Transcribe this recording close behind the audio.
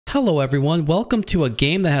Hello everyone, welcome to a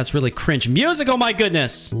game that has really cringe music. Oh my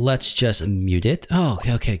goodness. Let's just mute it. Oh,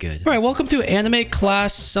 okay, good. All right, welcome to anime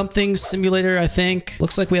class something simulator, I think.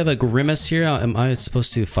 Looks like we have a Grimace here. Am I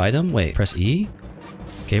supposed to fight him? Wait, press E.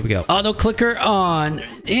 Okay, here we go. Auto clicker on.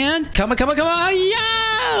 And come on.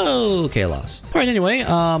 Yo! Okay, I lost. All right, anyway,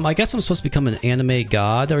 I guess I'm supposed to become an anime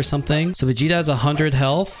god or something. So Vegeta has 100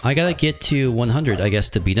 health. I gotta get to 100, I guess,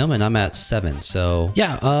 to beat him, and I'm at 7. So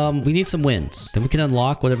yeah, we need some wins. Then we can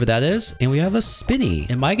unlock whatever that is, and we have a spinny.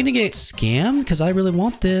 Am I gonna get scammed? Because I really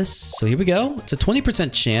want this. So here we go. It's a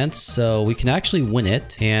 20% chance, so we can actually win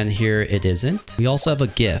it. And here it isn't. We also have a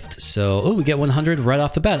gift. So, oh, we get 100 right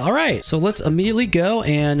off the bat. All right, so let's immediately go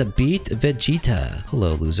and beat Vegeta.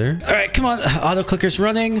 Hello, loser. All right, come on. Auto clicker's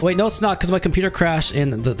running. Wait, no, it's not because my computer crashed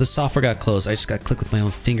and the software got closed. I just got clicked with my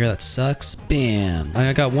own finger. That sucks. Bam.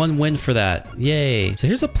 I got 1 win for that. Yay. So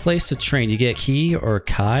here's a place to train. You get Ki or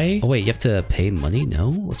Kai. Oh, wait, you have to pay money? No?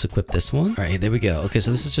 Let's equip this one. All right, there we go. Okay,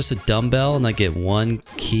 so this is just a dumbbell and I get 1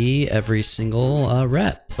 Ki every single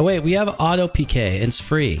rep. Oh, wait, we have auto PK and it's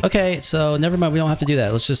free. Okay, so never mind. We don't have to do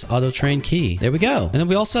that. Let's just auto train Ki. There we go. And then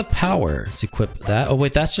we also have power. Let's equip that. Oh,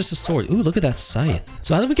 wait, that's just a sword. Ooh, look at that scythe.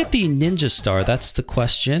 So how do we get the ninja star? That's the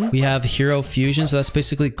question. We have hero fusion, so that's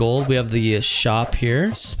basically gold. We have the shop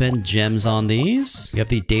here. Spend gems on these. We have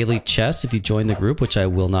the daily chest if you join the group, which I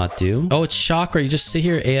will not do. Oh, it's chakra. You just sit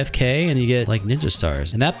here AFK and you get like ninja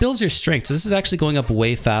stars. And that builds your strength. So this is actually going up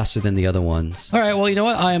way faster than the other ones. All right, well, you know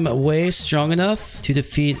what? I am way strong enough to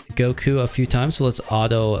defeat Goku a few times. So let's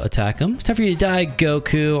auto attack him. It's time for you to die,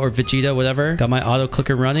 Goku or Vegeta, whatever. Got my auto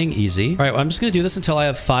clicker running. Easy. All right, well, I'm just going to do this until I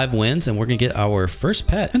have 5 wins and we're going to get our first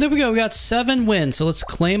pet. And there we go. We got 7 wins. So let's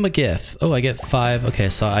claim a gift. Oh, I get 5. Okay,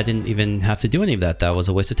 so I didn't even have to do any of that. That was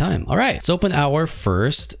a waste of time. All right, let's open our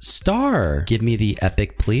first star. Give me the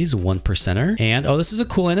epic, please. 1%er. And oh, this is a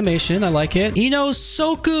cool animation. I like it.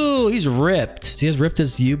 Soku. He's ripped. Is he as ripped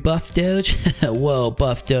as you, Buff Doge? Whoa,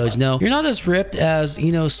 Buff Doge. No, you're not as ripped as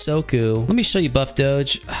Soku. Let me show you Buff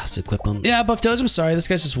Doge. Let's equip him. Yeah, Buff Doge, I'm sorry. This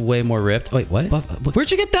guy's just way more ripped. Wait, what?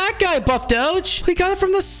 Where'd you get that guy, Buff Doge? He got it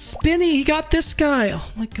from the spinny. He got this guy.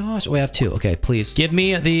 Oh my gosh. Oh, I have 2. Okay, please. Give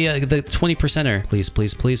me the 20%er.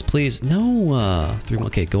 Please. No. 3.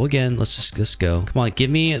 Okay, go again. Let's go. Come on, give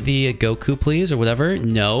me the Goku, please, or whatever.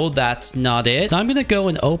 No, that's not it. Now I'm gonna go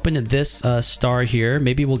and open this star here.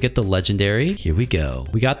 Maybe we'll get the legendary. Here we go.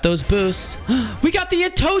 We got those boosts. We got the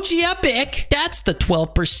Itochi epic. That's the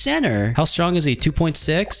 12%er. How strong is he?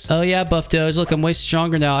 2.6? Oh yeah, Buff Doge. Look, I'm way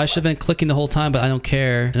stronger now. I should have been clicking the whole time, but I don't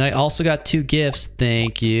care. And I also got 2 gifts.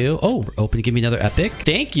 Thank you. Oh, we're open to give me another epic.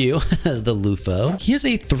 Thank you. The Lufo. He has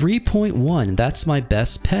a 3.1. That's my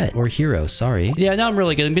best pet or hero. Sorry. Yeah, now I'm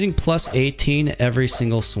really good. I'm getting plus 18 every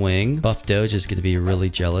single swing. Buff Doge is going to be really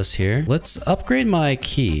jealous here. Let's upgrade my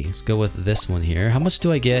Ki. Let's go with this one here. How much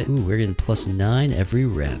do I get? Ooh, we're getting plus 9 every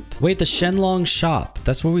rep. Wait, the Shenlong shop.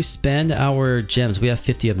 That's where we spend our gems. We have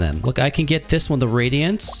 50 of them. Look, I can get this one, the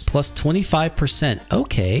Radiance, plus 25%.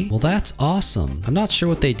 Okay, well, that's awesome. I'm not sure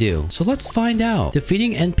what they do, so let's find out.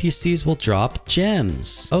 Defeating NPCs will drop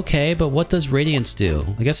gems. Okay, but what does Radiance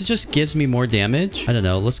do? I guess it just gives me more damage. I don't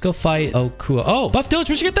know. Let's go fight. Oh, cool. Oh, Buff Doge,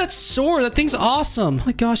 where'd you get that sword? That thing's awesome. Oh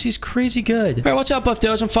my gosh, he's crazy good. All right, watch out, Buff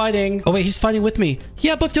Doge. I'm fighting. Oh wait, he's fighting with me.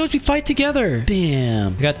 Yeah, Buff Doge, we fight together.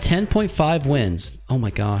 Bam. I got 10.5 wins. Oh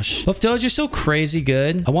my gosh. Buff Doge, you're so crazy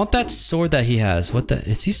good. I want that sword that he has. What the?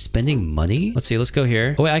 Is he spending money? Let's see. Let's go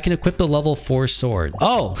here. Oh wait, I can equip the level 4 sword.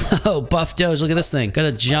 Oh, oh, Buff Doge, look at this thing. Got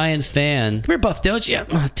a giant fan. Come here, Buff Doge. Yeah,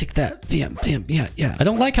 take that. Bam, bam. Yeah. I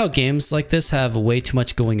don't like how games like this have way too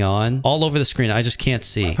much going on all over the screen. I just can't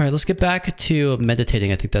see. All right, let's get back to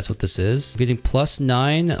meditating. I think that's what this is. I'm getting plus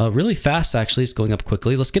 9 really fast, actually. It's going up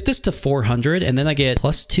quickly. Let's get this to 400, and then I get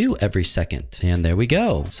plus 2 every second. And there we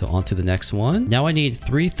go. So on to the next one. Now I need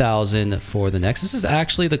 3,000 for the next. This is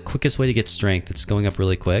actually the quickest way to get strength. It's going up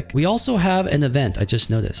really quick. We also have an event. I just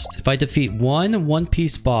noticed. If I defeat one One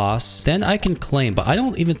Piece boss, then I can claim, but I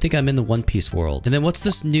don't even think I'm in the One Piece world. And then what's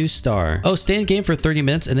this new star? Oh, stay in game for 30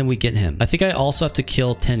 minutes and then we get him. I think I also have to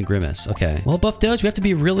kill 10 Grimace. Okay. Well, Buff Doge, we have to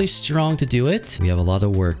be really strong to do it. We have a lot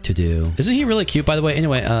of work to do. Isn't he really cute, by the way?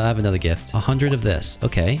 Anyway, I have another gift. 100 of this.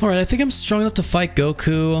 Okay. All right. I think I'm strong enough to fight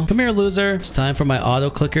Goku. Come here, loser. It's time for my auto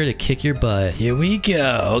clicker to kick your butt. Here we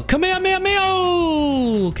go. Come here, me.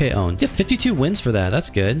 Okay, owned. You have 52 wins for that. That's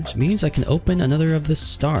good. Which means I can open another of this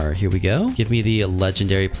star. Here we go. Give me the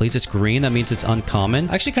legendary, please. It's green. That means it's uncommon.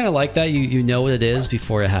 I actually kind of like that. You know what it is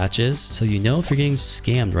before it hatches. So you know if you're getting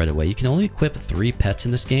scammed right away. You can only equip 3 pets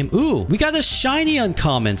in this game. Ooh, we got a shiny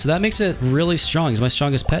uncommon. So that makes it really strong. He's my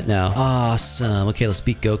strongest pet now. Awesome. Okay, let's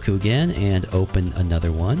beat Goku again and open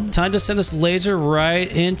another one. Time to send this laser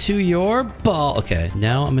right into your ball. Okay,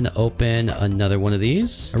 now I'm going to open another one of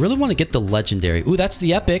these. I really want to get the legendary. Ooh, that's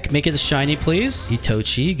the epic. Make it a shiny, please.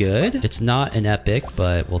 Itochi, good. It's not an epic,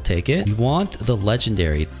 but we'll take it. You want the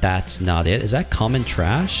legendary. That's not it. Is that common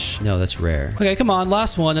trash? No, that's rare. Okay, come on.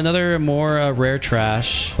 Last one. Another more rare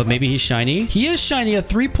trash, but maybe he's shiny. He is shiny at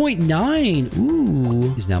 3.9.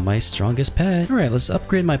 Ooh, he's now my strongest pet. All right, let's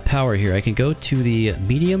upgrade my power here. I can go to the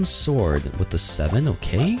medium sword with the 7.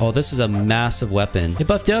 Okay. Oh, this is a massive weapon. Hey,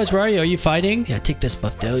 Buff Doge, where are you? Are you fighting? Yeah, take this,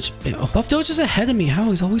 Buff Doge. Oh, Buff Doge is ahead of me. How?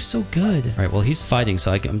 He's always so good. All right, well, he's fighting,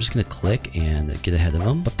 so I'm just going to click and get ahead of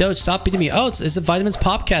him. Buff Doge, stop beating me. Oh, it's the Vitamins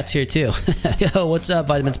Popcat's here, too. Yo, what's up,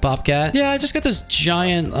 Vitamins Popcat? Yeah, I just got this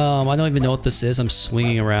giant, I don't even know what this is. I'm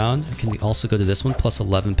swinging around. I can also go to this one, plus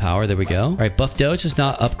 11 power. There we go. All right, Buff Doge is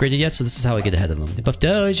not upgraded yet, so this is how I get ahead of him. Hey, Buff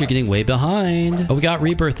Doge, you're getting way behind. Oh, we got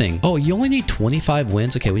rebirthing. Oh, you only need 25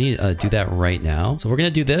 wins. Okay, we need to do that right now. So we're going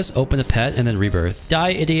to do this, open a pet, and then rebirth. Die,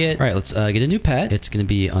 idiot. All right, let's get a new pet. It's going to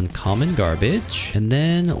be uncommon garbage. And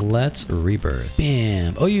then let's rebirth.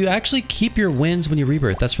 Bam. Oh, you actually keep your wins when you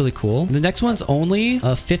rebirth. That's really cool. And the next one's only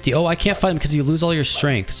 50. Oh, I can't fight him because you lose all your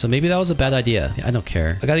strength. So maybe that was a bad idea. Yeah, I don't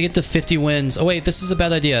care. I got to get to 50 wins. Oh, wait, this is a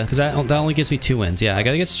bad idea because that only gives me 2 wins. Yeah, I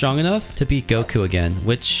got to get strong enough to beat Goku again,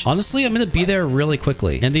 which honestly, I'm going to be there really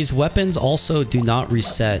quickly. And these weapons also do not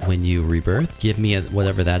reset when you rebirth. Give me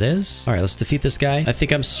whatever that is. All right, let's defeat this guy. I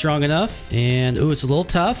think I'm strong enough. And ooh, it's a little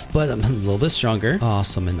tough, but I'm a little bit stronger.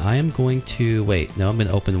 Awesome. And I am going to wait. No, I'm going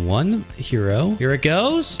to open one hero. Here it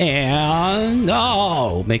goes. And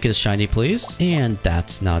oh, make it a shiny, please. And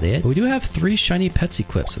that's not it. But we do have 3 shiny pets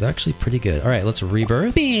equipped, so they're actually pretty good. All right, let's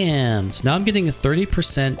rebirth. Bam. So now I'm getting a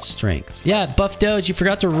 30% strength. Yeah, Buff Doge, you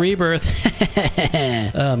forgot to rebirth.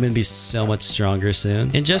 Oh, I'm going to be so much stronger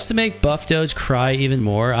soon. And just to make Buff Doge cry even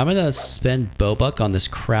more, I'm going to spend Bobuck on this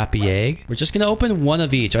crappy egg. We're just going to open one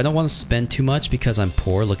of each. I don't want to spend too much because I'm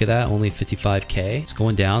poor. Look at that. Only 55k. It's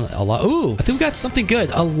going down a lot. Ooh, I think we got something good.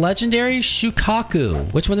 A legendary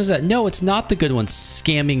Shukaku. Which one is that? No, it's not the good one.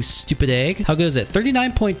 Scamming stupid egg. How good is it?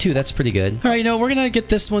 39.2. That's pretty good. All right, you know, we're going to get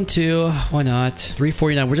this one too. Why not?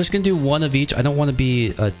 349. We're just going to do one of each. I don't want to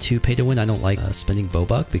be too pay to win. I don't like spending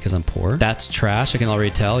Bobuck because I'm poor. That's trash. I can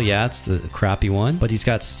already tell. Yeah, it's the crappy one. But he's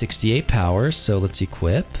got 68 powers. So let's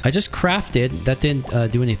equip. I just crafted. That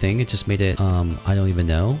didn't do anything. It just made it, I don't even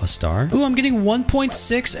know, a star. Ooh, I'm getting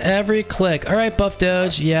 1.6 every click. All right, Buff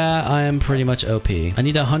Doge. Yeah, I am pretty much OP. I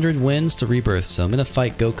need 100 wins to rebirth. So I'm going to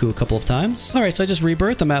fight Goku a couple of times. All right, so I just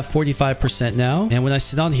rebirthed. I'm at 45% now. And when I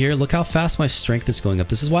sit on here, look how fast my strength is going up.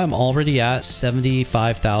 This is why I'm already at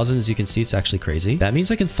 75,000. As you can see, it's actually crazy. That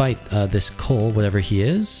means I can fight this Cole, whatever he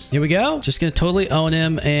is. Here we go. Just going to totally own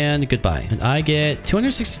him and goodbye. And I get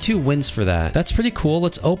 262 wins for that. That's pretty cool.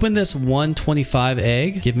 Let's open this 125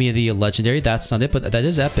 egg. Give me the legendary. That's not it, but that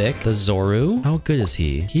is epic. The Zoru. How good is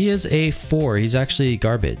he? He is a 4. He's actually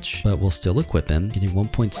garbage, but we'll still equip him. Getting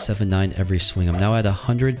 1.79 every swing. I'm now at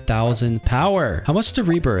 100,000 power. How much to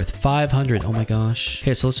rebirth? 500. Oh my gosh.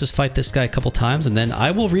 Okay, so let's just fight this guy a couple times and then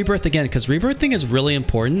I will rebirth again because rebirthing is really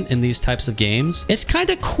important in these types of games. It's kind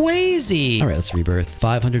of crazy. All right, let's rebirth.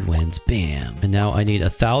 500 wins. Bam. And now I need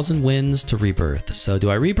 1,000 wins to rebirth. So do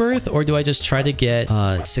I rebirth or do I just try to get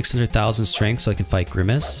 600,000 strength so I can fight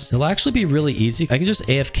Grimace? It'll actually be really easy. I can just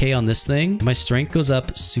AFK on this thing. My strength goes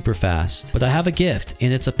up super fast. But I have a gift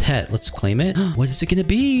and it's a pet. Let's claim it. What is it going to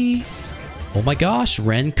be? Oh my gosh,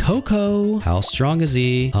 Ren Coco. How strong is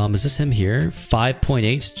he? Is this him here?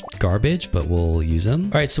 5.8 garbage, but we'll use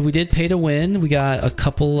him. All right, so we did pay to win. We got a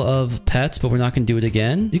couple of pets, but we're not going to do it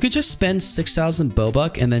again. You could just spend 6,000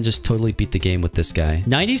 Bobuck and then just totally beat the game with this guy.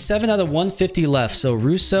 97 out of 150 left. So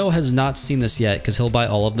Russo has not seen this yet because he'll buy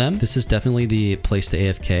all of them. This is definitely the place to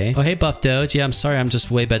AFK. Oh, hey, Buff Doge. Yeah, I'm sorry. I'm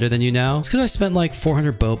just way better than you now. It's because I spent like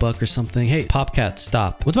 400 Bobuck or something. Hey, Popcat,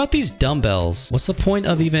 stop. What about these dumbbells? What's the point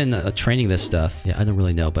of even training this stuff? Yeah, I don't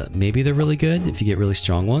really know, but maybe they're really good if you get really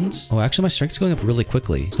strong ones. Oh, actually, my strength's going up really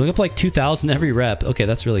quickly. It's going up like 2,000 every rep. Okay,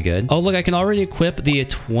 that's really good. Oh, look, I can already equip the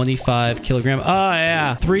 25 kilogram. Oh,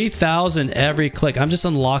 yeah. 3,000 every click. I'm just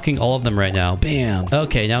unlocking all of them right now. Bam.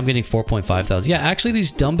 Okay, now I'm getting 4.5 thousand. Yeah, actually,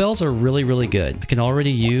 these dumbbells are really, really good. I can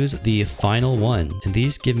already use the final one. And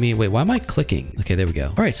these give me... Wait, why am I clicking? Okay, there we go.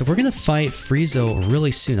 All right, so we're going to fight Friezo really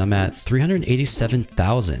soon. I'm at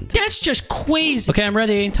 387,000. That's just crazy. Okay, I'm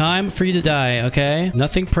ready. Time for you to die. die, okay?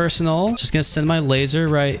 Nothing personal. Just gonna send my laser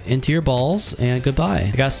right into your balls and goodbye.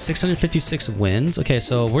 I got 656 wins. Okay,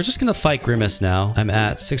 so we're just gonna fight Grimace now. I'm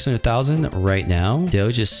at 600,000 right now.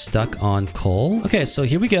 Doge is stuck on coal. Okay, so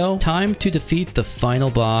here we go. Time to defeat the final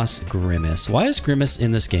boss, Grimace. Why is Grimace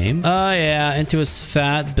in this game? Oh yeah, into his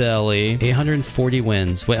fat belly. 840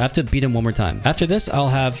 wins. Wait, I have to beat him one more time. After this, I'll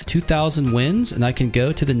have 2,000 wins and I can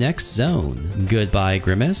go to the next zone. Goodbye,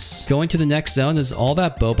 Grimace. Going to the next zone is all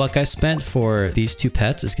that Bobuck I spent for these two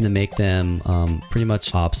pets is going to make them pretty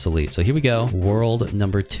much obsolete. So here we go. World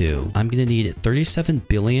number 2. I'm going to need 37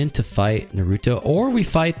 billion to fight Naruto, or we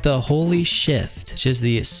fight the Holy Shift, which is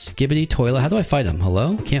the Skibbity Toilet. How do I fight him?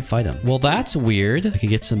 Hello? I can't fight him. Well, that's weird. I can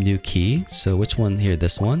get some new key. So which one here?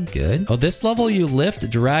 This one? Good. Oh, this level you lift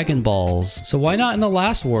Dragon Balls. So why not in the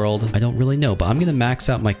last world? I don't really know, but I'm going to max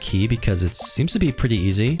out my key because it seems to be pretty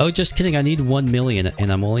easy. Oh, just kidding. I need 1 million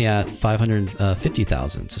and I'm only at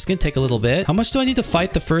 550,000. So it's going to take a little bit. How much do I need to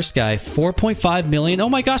fight the first guy? 4.5 million. Oh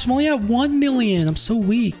my gosh, I'm only at 1 million. I'm so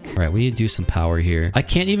weak. All right, we need to do some power here. I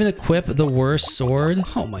can't even equip the worst sword.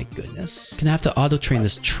 Oh my goodness. Gonna have to auto train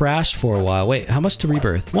this trash for a while. Wait, how much to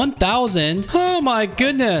rebirth? 1,000. Oh my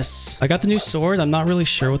goodness. I got the new sword. I'm not really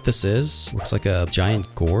sure what this is. Looks like a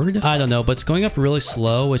giant gourd. I don't know, but it's going up really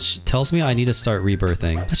slow, which tells me I need to start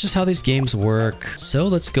rebirthing. That's just how these games work. So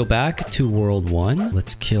let's go back to World 1.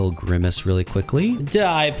 Let's kill Grimace really quickly.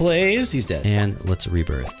 Die, please. He's dead. And let's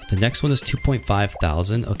rebirth. The next one is 2.5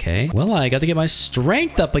 thousand. Okay. Well, I got to get my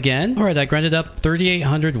strength up again. All right, I grinded up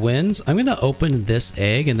 3,800 wins. I'm going to open this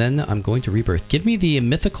egg and then I'm going to rebirth. Give me the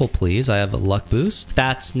mythical, please. I have a luck boost.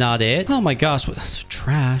 That's not it. Oh my gosh. What?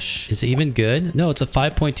 Trash. Is it even good? No, it's a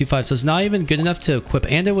 5.25. So it's not even good enough to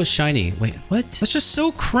equip. And it was shiny. Wait, what? That's just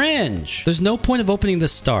so cringe. There's no point of opening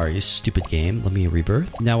this star, you stupid game. Let me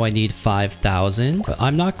rebirth. Now I need 5,000. But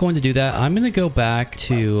I'm not going to do that. I'm going to go back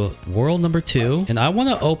to world number 2. And I want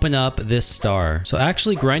to open up this star. So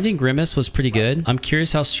actually grinding Grimace was pretty good. I'm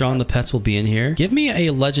curious how strong the pets will be in here. Give me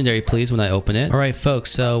a legendary, please, when I open it. All right,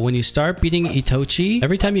 folks. So when you start beating Itochi,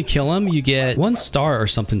 every time you kill him, you get 1 star or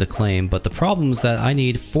something to claim. But the problem is that I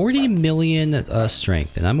need 40 million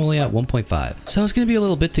strength, and I'm only at 1.5. So it's going to be a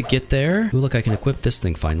little bit to get there. Ooh, look, I can equip this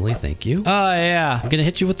thing finally. Thank you. Oh, yeah. I'm going to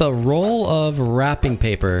hit you with a roll of wrapping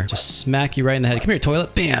paper. Just smack you right in the head. Come here,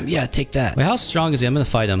 toilet. Bam. Yeah, take that. Wait, how strong is he? I'm going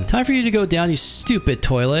to fight him. Time for you to go down, you stupid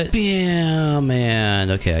toilet. Bam,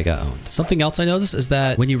 man. Okay, I got owned. Something else I noticed is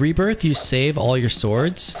that when you rebirth, you save all your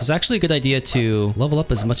swords. So it's actually a good idea to level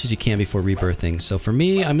up as much as you can before rebirthing. So for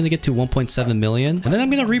me, I'm going to get to 1.7 million, and then I'm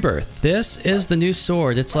going to rebirth. This is the new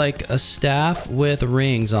sword. It's like a staff with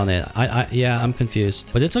rings on it. Yeah, I'm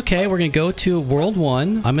confused. But it's okay. We're going to go to World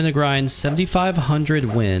 1. I'm going to grind 7,500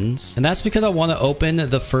 wins. And that's because I want to open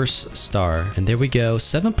the first star. And there we go.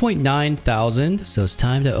 7.9 thousand. So it's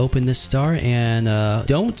time to open this star. And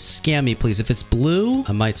don't scam me, please. If it's blue,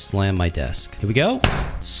 I might slam my desk. Here we go.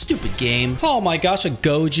 Stupid game. Oh my gosh, a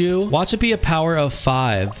Goju. Watch it be a power of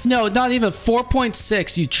 5. No, not even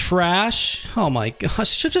 4.6, you trash. Oh my gosh,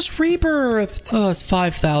 should just rebirthed. Oh, it's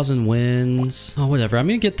 5,000 wins. Oh, whatever. I'm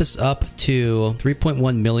gonna get this up to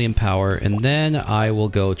 3.1 million power, and then I will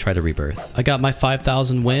go try to rebirth. I got my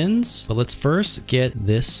 5,000 wins, but let's first get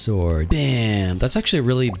this sword. Bam. That's actually a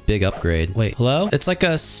really big upgrade. Wait, hello? It's like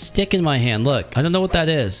a stick in my hand. Look, I don't know what that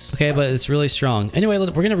is. Okay, but it's really strong. Anyway,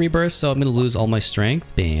 we're gonna rebirth, so I'm gonna lose all my strength.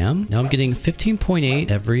 Bam. Now I'm getting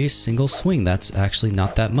 15.8 every single swing. That's actually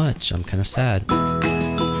not that much. I'm kind of sad.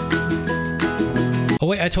 Oh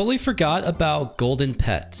wait, I totally forgot about golden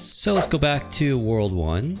pets. So let's go back to World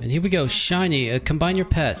 1. And here we go, shiny, combine your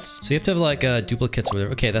pets. So you have to have like duplicates or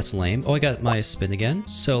whatever. Okay, that's lame. Oh, I got my spin again.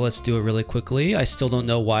 So let's do it really quickly. I still don't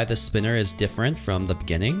know why the spinner is different from the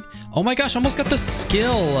beginning. Oh my gosh, almost got the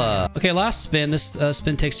skill. Okay, last spin. This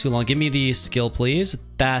spin takes too long. Give me the skill, please.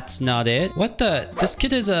 That's not it. What the? This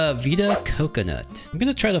kid is a Vita Coconut. I'm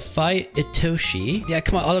gonna try to fight Itoshi. Yeah,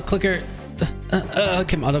 come on, auto clicker.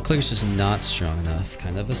 Okay, auto clicker's just not strong enough.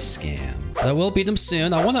 Kind of a scam. But I will beat him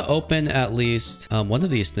soon. I want to open at least one of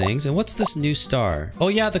these things. And what's this new star? Oh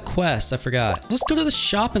yeah, the quest. I forgot. Let's go to the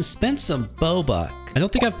shop and spend some Bobuck. I don't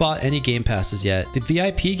think I've bought any game passes yet. The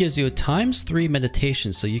VIP gives you a ×3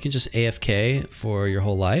 meditation, so you can just AFK for your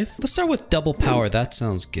whole life. Let's start with double power. That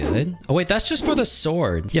sounds good. Oh wait, that's just for the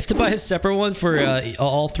sword. You have to buy a separate one for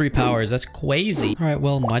all 3 powers. That's crazy. All right,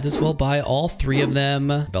 well, might as well buy all 3 of them.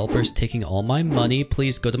 Developers taking all my money.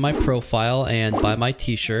 Please go to my profile and buy my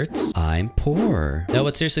t-shirts. I'm poor. No,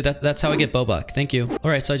 but seriously, that's how I get Bobuck. Thank you. All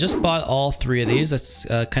right, so I just bought all 3 of these. That's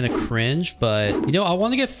kind of cringe, but you know, I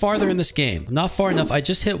want to get farther in this game. I'm not far enough. I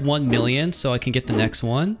just hit 1 million, so I can get the next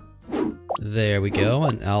one. There we go.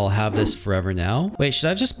 And I'll have this forever now. Wait, should I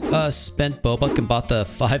have just spent Bobuck and bought the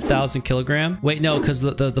 5,000 kilogram? Wait, no, because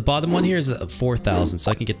the bottom one here is 4,000,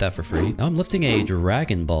 so I can get that for free. Now I'm lifting a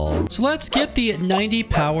Dragon Ball. So let's get the 90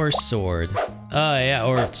 power sword. Yeah,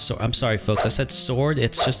 or so, I'm sorry, folks. I said sword.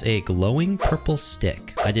 It's just a glowing purple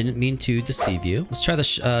stick. I didn't mean to deceive you. Let's try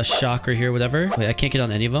the shocker here, whatever. Wait, I can't get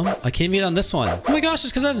on any of them. I can't even get on this one. Oh my gosh,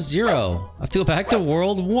 it's because I have 0. I have to go back to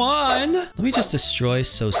world 1. Let me just destroy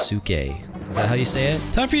Sosuke. Is that how you say it?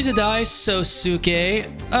 Time for you to die, Sosuke.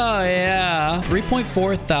 Oh yeah.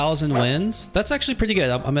 3.4 thousand wins. That's actually pretty good.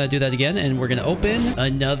 I'm gonna do that again, and we're gonna open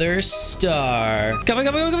another star. Come on,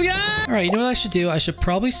 come on, come on, come on. All right, you know what I should do? I should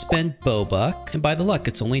probably spend Bobuck. And by the luck,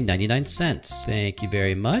 it's only 99 cents. Thank you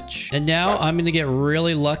very much. And now I'm gonna get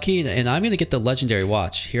really lucky, and I'm gonna get the legendary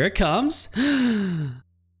watch. Here it comes.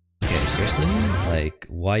 Okay, seriously? Like,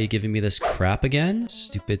 why are you giving me this crap again?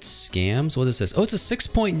 Stupid scams. What is this? Oh, it's a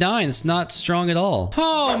 6.9. It's not strong at all.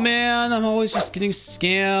 Oh, man. I'm always just getting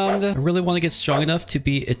scammed. I really want to get strong enough to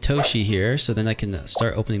be Itoshi here, so then I can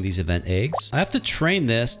start opening these event eggs. I have to train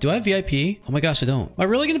this. Do I have VIP? Oh my gosh, I don't. Am I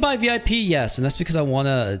really going to buy VIP? Yes, and that's because I want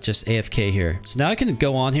to just AFK here. So now I can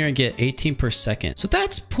go on here and get 18 per second. So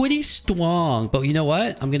that's pretty strong. But you know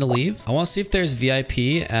what? I'm going to leave. I want to see if there's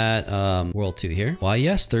VIP at World 2 here. Why,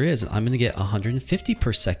 yes, there is. I'm going to get 150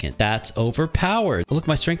 per second. That's overpowered. Look,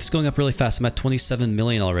 my strength is going up really fast. I'm at 27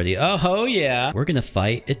 million already. Oh, yeah. We're going to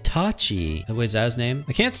fight Itachi. Wait, is that his name?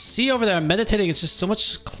 I can't see over there. I'm meditating. It's just so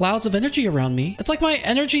much clouds of energy around me. It's like my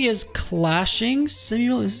energy is clashing.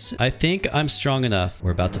 I think I'm strong enough.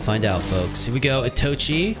 We're about to find out, folks. Here we go.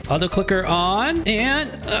 Itochi. Auto clicker on. And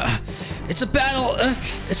it's a battle.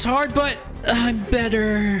 It's hard, but I'm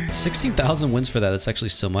better. 16,000 wins for that. That's actually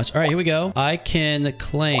so much. All right, here we go. I can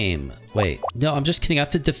claim. Wait, no, I'm just kidding. I have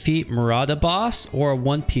to defeat Murata boss or a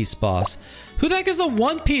One Piece boss. Who the heck is the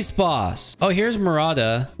One Piece boss? Oh, here's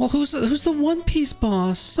Murata. Well, who's the One Piece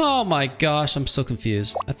boss? Oh my gosh, I'm so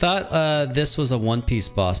confused. I thought this was a One Piece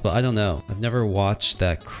boss, but I don't know. I've never watched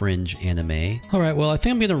that cringe anime. All right, well, I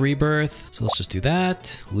think I'm gonna rebirth. So let's just do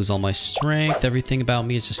that. Lose all my strength. Everything about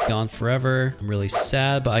me is just gone forever. I'm really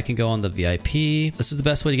sad, but I can go on the VIP. This is the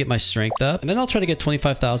best way to get my strength up. And then I'll try to get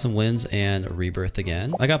 25,000 wins and rebirth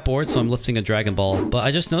again. I got bored, so I'm lifting a Dragon Ball. But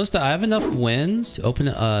I just noticed that I have enough wins to open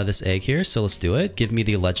this egg here. So let's do it. Give me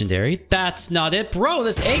the legendary. That's not it. Bro,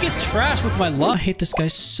 this egg is trash with my luck. I hate this guy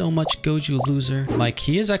so much, Goju loser. My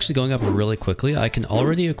key is actually going up really quickly. I can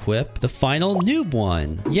already equip the final noob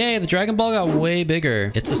one. Yay, the Dragon Ball got way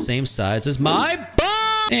bigger. It's the same size as my ball.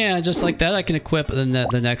 And just like that, I can equip the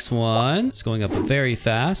next one. It's going up very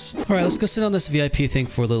fast. All right, let's go sit on this VIP thing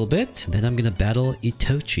for a little bit. And then I'm going to battle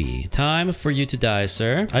Itochi. Time for you to die,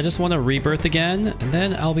 sir. I just want to rebirth again, and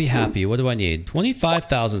then I'll be happy. What do I need?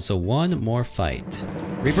 25,000, so one more fight.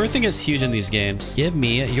 Rebirthing is huge in these games. Give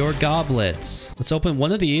me your goblets. Let's open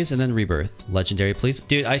one of these and then rebirth. Legendary, please.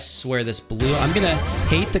 Dude, I swear this blue, I'm going to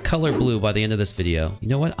hate the color blue by the end of this video. You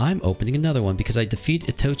know what? I'm opening another one because I defeat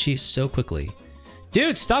Itochi so quickly.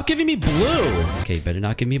 Dude, stop giving me blue. Okay, better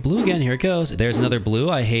not give me blue again. Here it goes. There's another blue.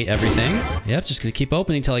 I hate everything. Yep, just gonna keep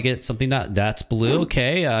opening until I get something that's blue.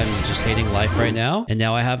 Okay, I'm just hating life right now. And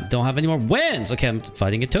now I don't have any more wins. Okay, I'm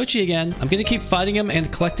fighting Itochi again. I'm gonna keep fighting him and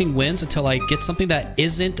collecting wins until I get something that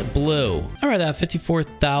isn't blue. All right, I have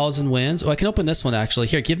 54,000 wins. Oh, I can open this one actually.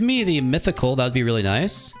 Here, give me the mythical. That would be really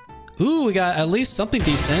nice. Ooh, we got at least something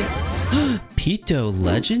decent. Pito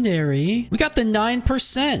legendary. We got the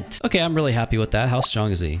 9%. Okay, I'm really happy with that. How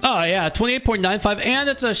strong is he? Oh yeah, 28.95, and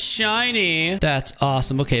it's a shiny. That's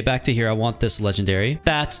awesome. Okay, back to here. I want this legendary.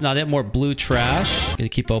 That's not it. More blue trash. Gonna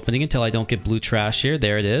keep opening until I don't get blue trash here.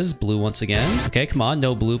 There it is. Blue once again. Okay, come on.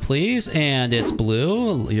 No blue, please. And it's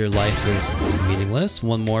blue. Your life is meaningless.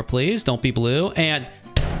 One more, please. Don't be blue. And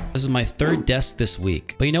this is my third desk this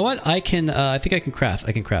week. But you know what? I think I can craft.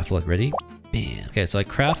 I can craft. Look, ready? Bam. Okay, so I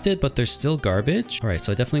crafted, but there's still garbage. All right,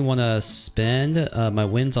 so I definitely want to spend my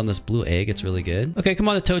wins on this blue egg. It's really good. Okay, come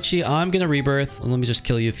on, Itochi. I'm going to rebirth. Let me just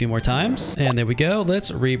kill you a few more times. And there we go.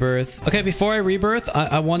 Let's rebirth. Okay, before I rebirth,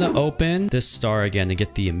 I want to open this star again and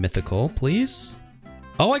get the mythical, please.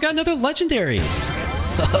 Oh, I got another legendary.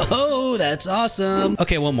 Oh, that's awesome.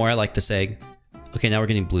 Okay, one more. I like this egg. Okay, now we're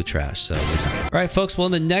getting blue trash, so all right, folks. Well,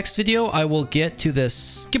 in the next video, I will get to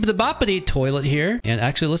this skibbity-boppity toilet here. And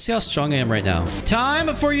actually, let's see how strong I am right now.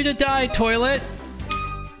 Time for you to die, toilet.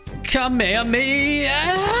 Kamehameha.